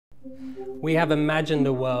We have imagined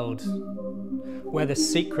a world where the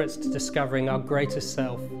secrets to discovering our greatest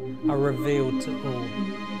self are revealed to all.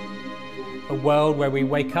 A world where we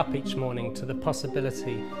wake up each morning to the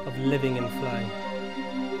possibility of living in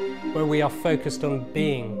flow. Where we are focused on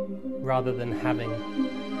being rather than having.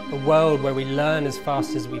 A world where we learn as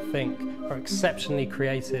fast as we think, are exceptionally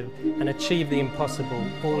creative and achieve the impossible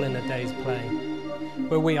all in a day's play.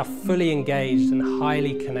 Where we are fully engaged and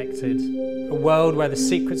highly connected. A world where the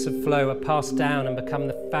secrets of flow are passed down and become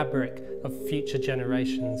the fabric of future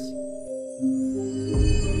generations.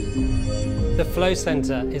 The Flow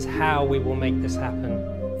Centre is how we will make this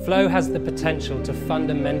happen. Flow has the potential to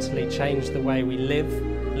fundamentally change the way we live,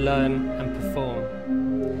 learn and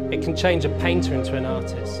perform. It can change a painter into an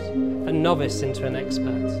artist, a novice into an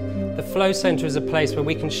expert. The Flow Centre is a place where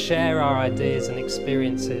we can share our ideas and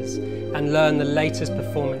experiences and learn the latest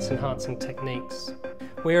performance-enhancing techniques.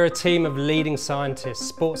 We are a team of leading scientists,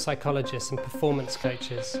 sports psychologists and performance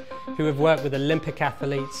coaches who have worked with Olympic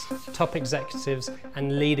athletes, top executives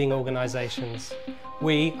and leading organisations.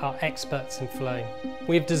 We are experts in flow.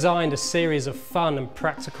 We have designed a series of fun and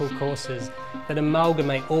practical courses that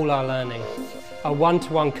amalgamate all our learning. Our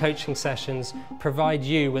one-to-one coaching sessions provide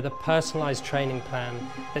you with a personalised training plan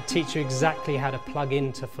that teach you exactly how to plug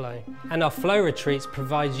into flow. And our flow retreats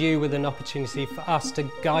provide you with an opportunity for us to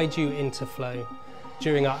guide you into flow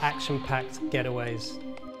during our action-packed getaways.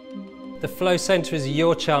 The Flow Centre is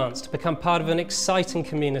your chance to become part of an exciting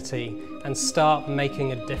community and start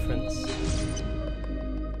making a difference.